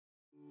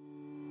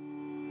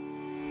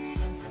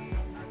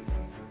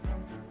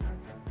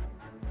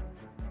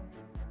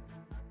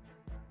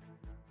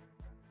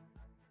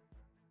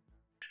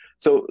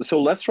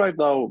So let's right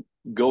now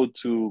go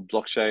to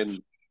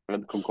blockchain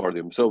and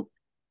Concordium. So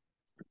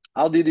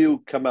how did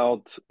you come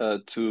out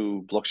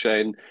to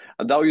blockchain,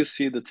 and now you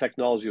see the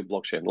technology of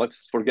blockchain?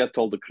 Let's forget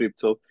all the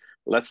crypto.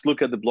 Let's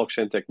look at the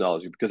blockchain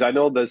technology, because I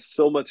know there's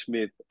so much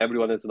myth.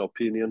 Everyone has an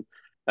opinion,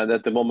 and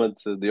at the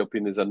moment the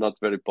opinions are not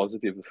very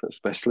positive,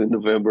 especially in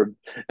November,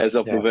 as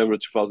of November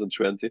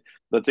 2020.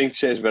 But things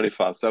change very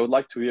fast. So I would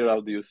like to hear, how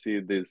do you see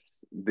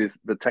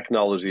the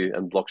technology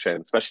and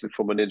blockchain, especially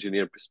from an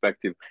engineer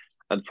perspective,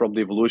 and from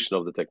the evolution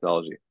of the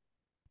technology?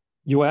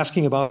 You were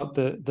asking about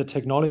the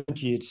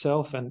technology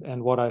itself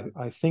and what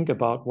I think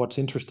about what's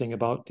interesting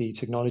about the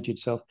technology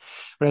itself.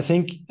 But I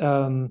think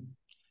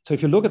so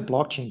if you look at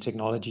blockchain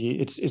technology,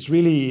 it's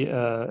really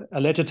a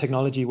ledger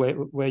technology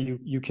where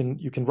you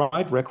can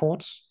write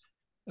records.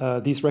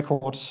 These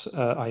records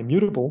are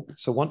immutable.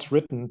 So once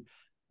written,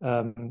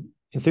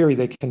 in theory,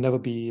 they can never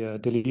be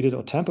deleted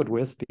or tampered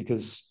with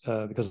because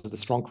of the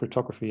strong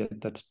cryptography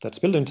that's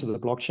built into the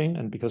blockchain,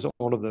 and because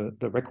all of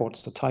the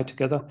records are tied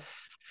together.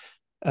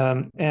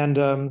 And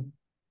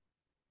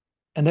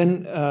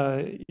then there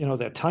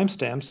are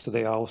timestamps, so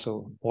they are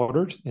also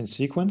ordered in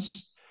sequence.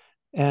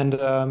 And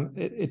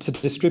it's a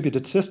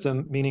distributed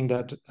system, meaning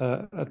that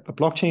a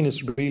blockchain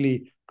is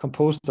really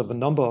composed of a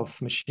number of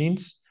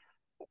machines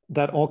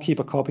that all keep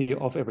a copy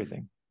of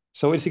everything.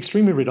 So it's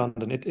extremely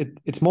redundant.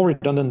 It's more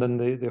redundant than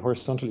the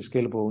horizontally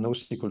scalable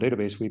NoSQL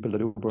database we built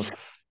at Uber.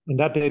 In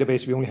that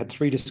database, we only had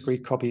 3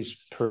 discrete copies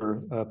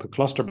per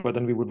cluster, but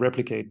then we would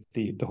replicate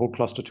the whole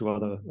cluster to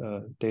other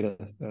data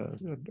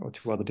or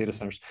to other data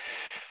centers.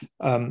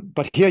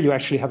 But here you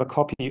actually have a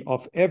copy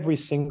of every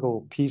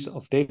single piece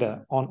of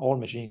data on all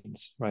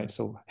machines, right?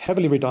 So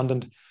heavily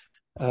redundant,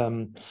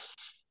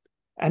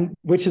 and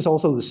which is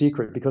also the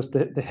secret, because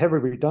the heavy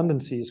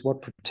redundancy is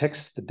what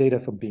protects the data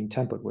from being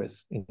tampered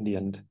with in the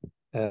end.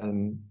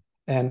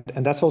 And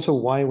that's also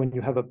why when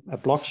you have a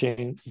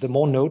blockchain, the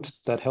more nodes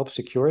that help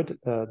secure it,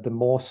 the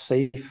more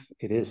safe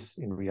it is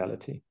in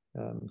reality.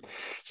 And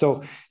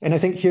I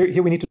think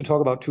here we need to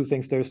talk about 2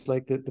 things. There's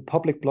like the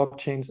public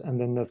blockchains, and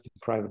then there's the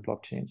private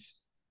blockchains.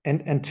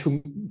 And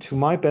to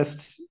my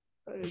best,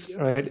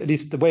 right, at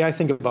least the way I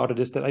think about it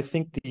is that I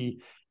think the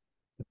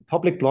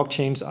public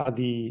blockchains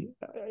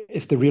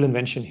is the real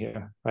invention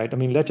here, right? I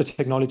mean, ledger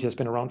technology has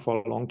been around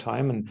for a long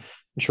time, and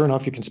sure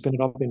enough, you can spin it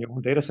up in your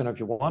own data center if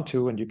you want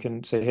to, and you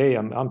can say, hey,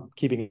 I'm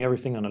keeping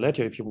everything on a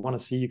ledger. If you want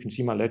to see, you can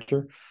see my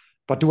ledger.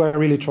 But do I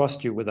really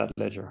trust you with that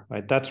ledger,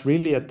 right? That's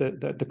really at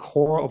the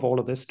core of all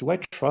of this. Do I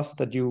trust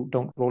that you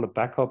don't roll a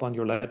backup on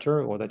your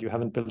ledger, or that you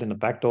haven't built in a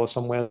backdoor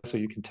somewhere so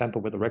you can tamper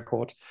with the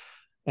record?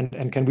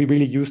 And can we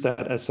really use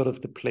that as sort of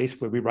the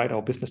place where we write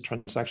our business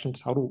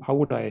transactions? How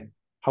would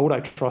I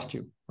trust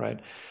you, right?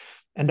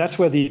 And that's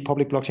where the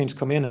public blockchains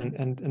come in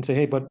and say,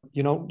 hey, but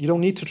you don't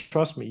need to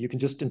trust me. You can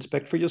just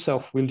inspect for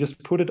yourself. We'll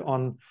just put it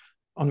on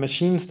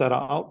machines that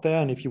are out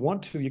there. And if you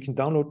want to, you can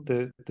download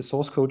the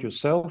source code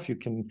yourself. You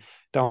can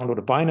download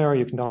a binary.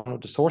 You can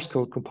download the source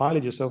code, compile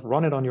it yourself,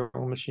 run it on your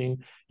own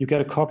machine. You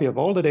get a copy of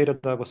all the data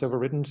that was ever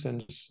written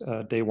since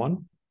day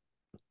one.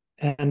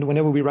 And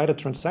whenever we write a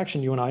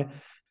transaction, you and I,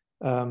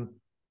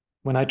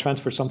 when I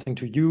transfer something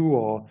to you,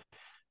 or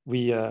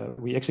we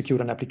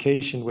execute an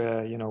application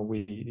where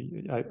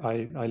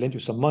I lend you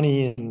some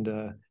money and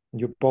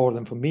you borrow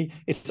them from me,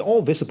 it's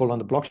all visible on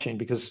the blockchain,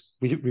 because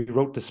we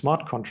wrote the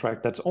smart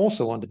contract that's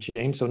also on the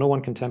chain, so no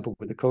one can tamper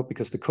with the code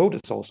because the code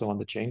is also on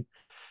the chain.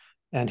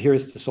 And here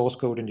is the source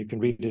code, and you can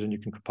read it and you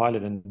can compile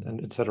it,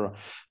 and etc.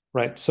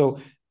 Right. So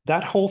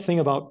that whole thing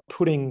about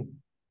putting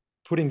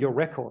your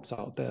records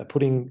out there,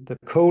 putting the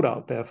code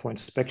out there for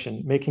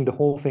inspection, making the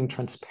whole thing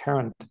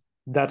transparent,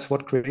 that's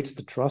what creates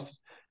the trust.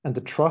 And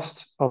the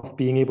trust of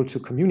being able to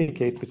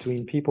communicate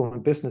between people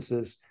and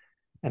businesses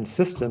and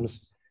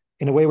systems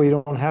in a way where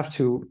you don't have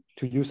to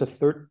use a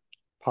third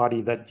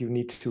party that you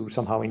need to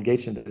somehow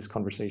engage in this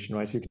conversation,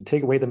 right? So you can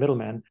take away the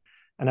middleman,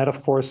 and that,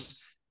 of course,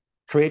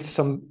 creates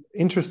some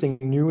interesting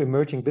new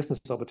emerging business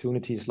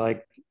opportunities,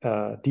 like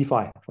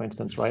DeFi, for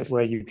instance, right?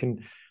 Where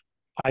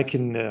I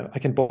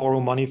can borrow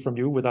money from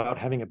you without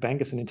having a bank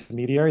as an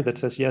intermediary that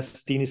says,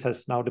 yes, Dinis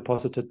has now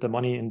deposited the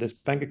money in this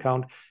bank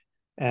account,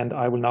 and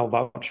I will now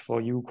vouch for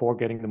you, Kåre,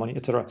 getting the money,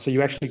 etc. So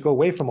you actually go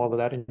away from all of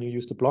that, and you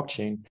use the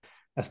blockchain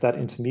as that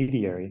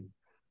intermediary.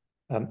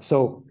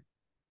 So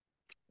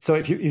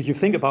if you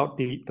think about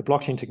the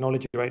blockchain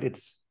technology, right,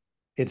 it's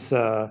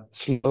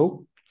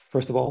slow,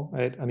 first of all,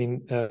 right? I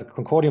mean,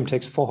 Concordium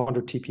takes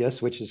 400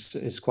 TPS, which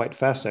is quite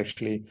fast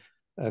actually,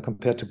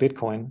 compared to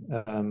Bitcoin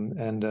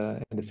and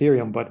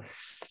Ethereum, but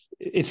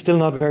it's still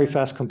not very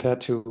fast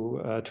compared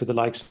to the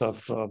likes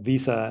of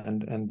Visa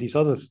and these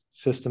other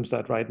systems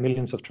that write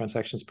millions of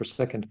transactions per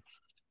second.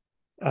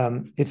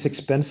 It's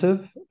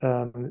expensive.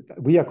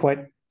 We are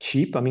quite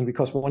cheap. I mean, we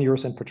cost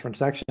 €1 per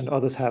transaction.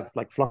 Others have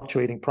like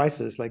fluctuating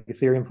prices. Like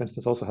Ethereum, for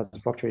instance, also has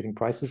fluctuating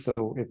prices.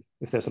 So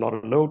if there's a lot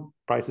of load,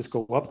 prices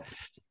go up.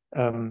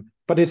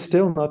 But it's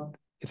still not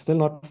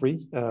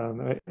free.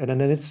 And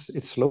then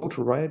it's slow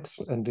to write,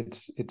 and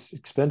it's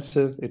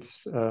expensive.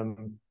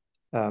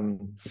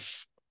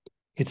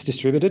 It's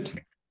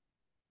distributed.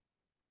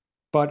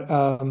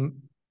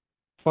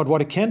 But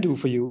what it can do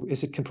for you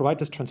is it can provide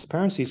this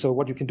transparency. So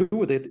what you can do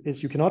with it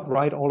is you cannot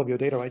write all of your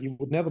data, right? You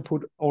would never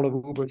put all of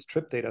Uber's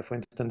trip data, for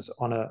instance,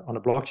 on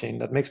a blockchain.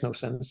 That makes no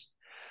sense.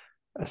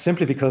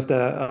 Simply because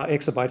there are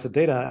exabytes of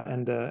data,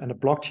 and a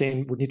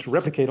blockchain would need to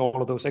replicate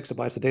all of those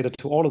exabytes of data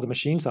to all of the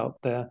machines out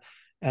there,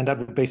 and that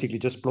would basically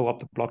just blow up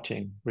the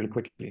blockchain really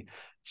quickly.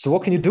 So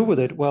what can you do with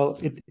it? Well,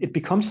 it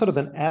becomes sort of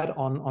an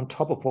add-on on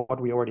top of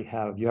what we already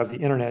have. You have the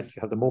internet, you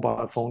have the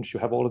mobile phones, you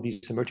have all of these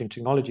emerging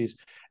technologies,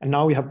 and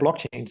now we have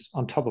blockchains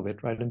on top of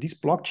it, right? And these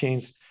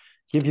blockchains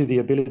give you the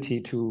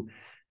ability to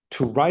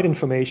write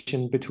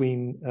information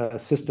between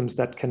systems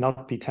that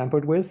cannot be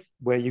tampered with,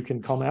 where you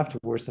can come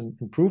afterwards and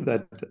prove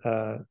that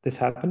this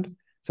happened.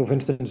 So, for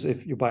instance,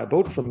 if you buy a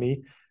boat from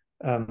me,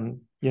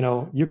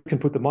 you can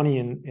put the money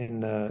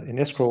in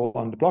escrow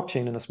on the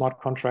blockchain in a smart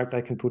contract.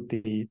 I can put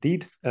the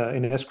deed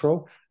in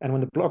escrow, and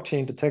when the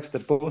blockchain detects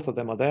that both of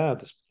them are there,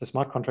 the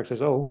smart contract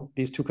says, "Oh,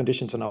 these two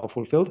conditions are now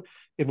fulfilled."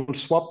 It will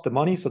swap the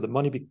money, so the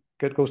money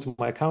goes to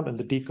my account and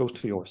the deed goes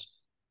to yours,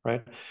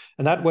 right?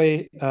 And that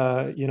way,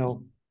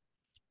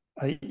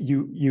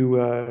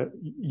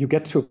 you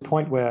get to a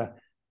point where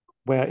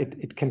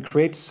it can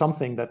create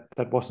something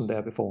that wasn't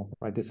there before,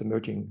 right? This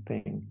emerging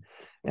thing.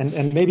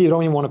 And maybe you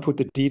don't even want to put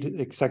the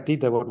exact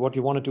deed there. What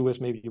you want to do is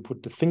maybe you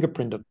put the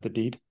fingerprint of the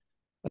deed,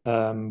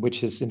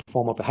 which is in the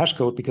form of a hash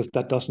code, because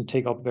that doesn't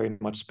take up very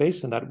much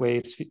space, and that way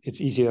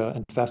it's easier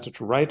and faster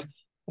to write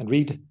and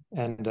read,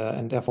 and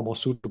therefore more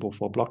suitable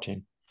for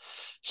blockchain.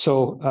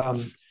 So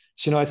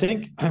I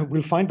think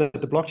we'll find that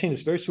the blockchain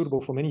is very suitable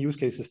for many use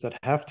cases that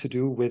have to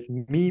do with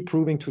me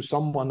proving to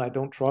someone I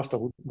don't trust,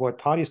 or where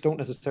parties don't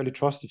necessarily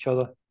trust each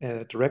other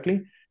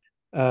directly,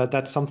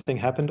 that something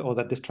happened or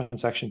that this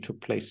transaction took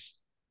place.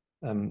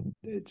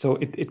 So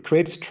it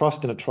creates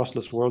trust in a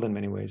trustless world in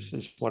many ways,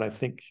 is what I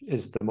think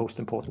is the most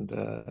important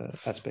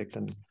aspect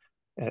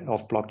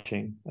of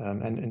blockchain,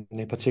 and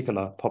in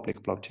particular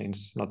public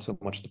blockchains, not so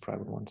much the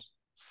private ones.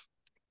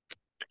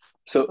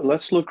 So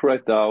let's look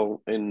right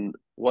now in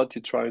what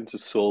you're trying to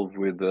solve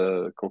with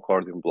the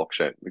Concordium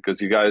blockchain,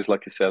 because you guys,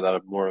 like you said,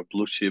 are more a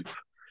blue chip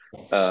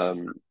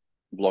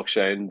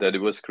blockchain that it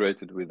was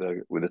created with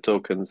a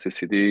token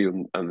CCD,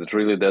 and it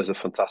really there's a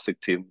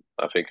fantastic team.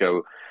 I think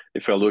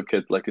if I look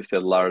at, like you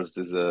said, Lars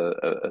is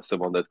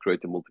someone that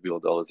created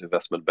multi-billion dollars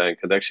investment bank,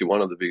 and actually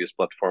one of the biggest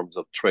platforms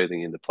of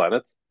trading in the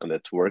planet, and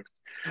that worked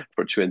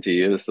for 20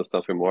 years or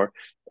something more.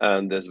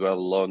 And as well,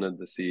 Lon,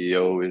 the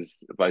CEO,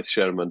 is vice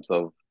chairman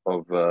of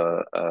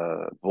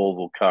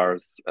Volvo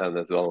Cars, and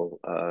as well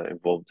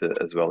involved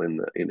as well in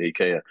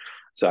IKEA.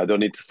 So I don't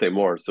need to say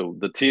more. So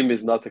the team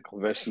is not a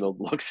conventional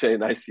blockchain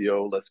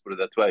ICO, let's put it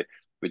that way.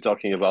 We're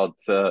talking about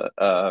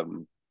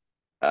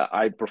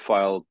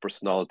high-profile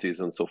personalities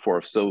and so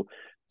forth. So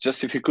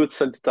just if you could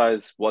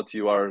synthesize what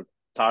you are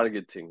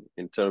targeting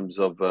in terms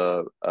of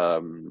the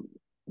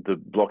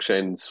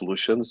blockchain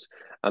solutions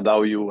and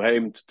how you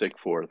aim to take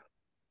forth.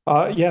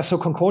 So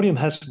Concordium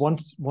has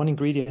one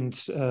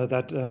ingredient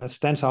that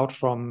stands out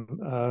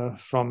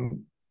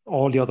from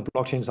all the other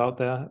blockchains out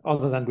there,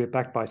 other than we're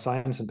backed by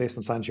science and based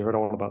on science. You heard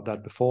all about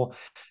that before.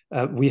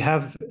 We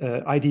have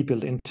ID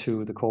built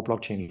into the core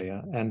blockchain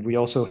layer, and we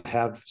also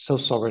have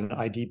self-sovereign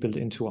ID built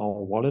into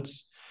our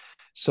wallets.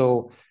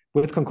 So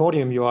with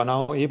Concordium, you are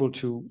now able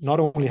to not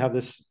only have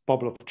this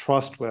bubble of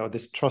trust, where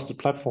this trusted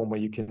platform where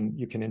you can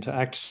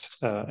interact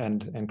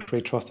and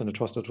create trust in a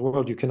trusted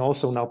world. You can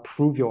also now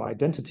prove your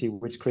identity,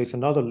 which creates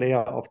another layer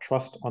of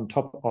trust on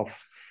top of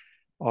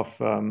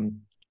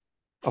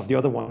the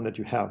other one that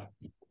you have.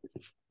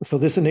 So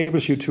this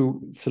enables you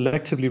to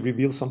selectively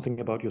reveal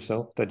something about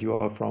yourself, that you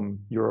are from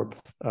Europe,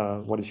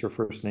 what is your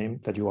first name,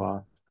 that you are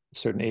a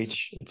certain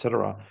age,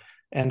 etc.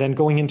 And then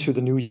going into the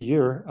new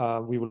year,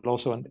 we will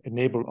also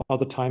enable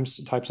other types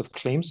of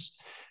claims.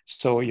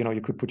 So,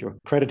 you could put your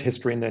credit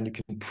history in there, and you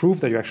can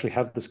prove that you actually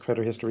have this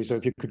credit history. So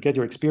if you could get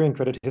your Experian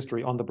credit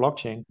history on the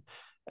blockchain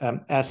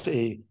as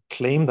a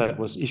claim that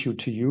was issued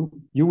to you,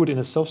 you would in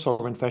a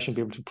self-sovereign fashion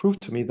be able to prove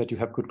to me that you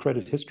have good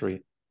credit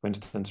history, for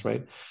instance,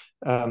 right?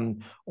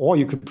 Or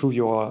you could prove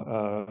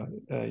your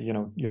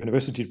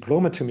university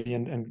diploma to me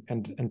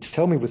and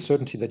tell me with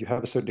certainty that you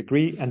have a certain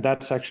degree, and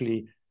that's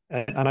actually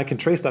and I can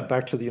trace that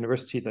back to the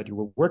university that you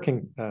were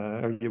working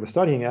or you were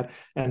studying at,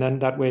 and then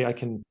that way I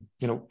can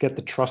get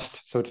the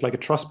trust. So it's like a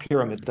trust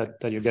pyramid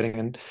that you're getting,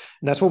 and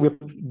that's what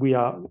we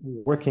are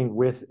working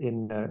with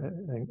in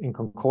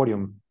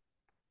Concordium,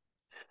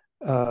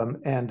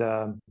 and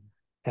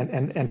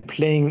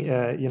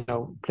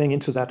playing playing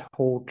into that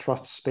whole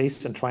trust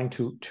space and trying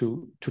to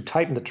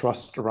tighten the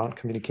trust around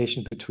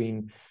communication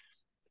between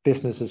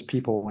businesses,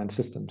 people, and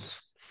systems,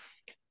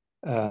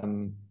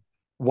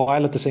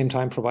 while at the same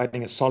time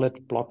providing a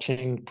solid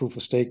blockchain proof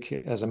of stake,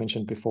 as I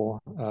mentioned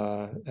before,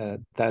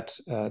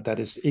 that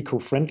is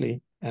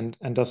eco-friendly and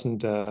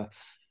doesn't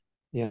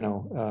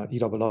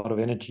eat up a lot of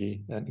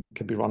energy, and it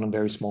can be run on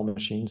very small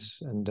machines,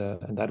 and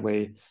that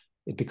way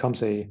it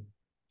becomes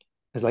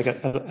it's like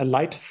a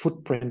light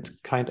footprint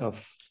kind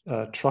of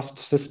trust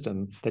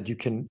system that you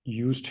can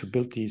use to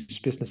build these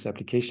business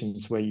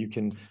applications where you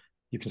can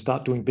you can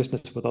start doing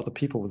business with other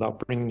people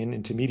without bringing in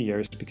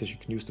intermediaries, because you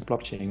can use the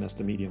blockchain as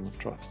the medium of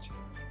trust.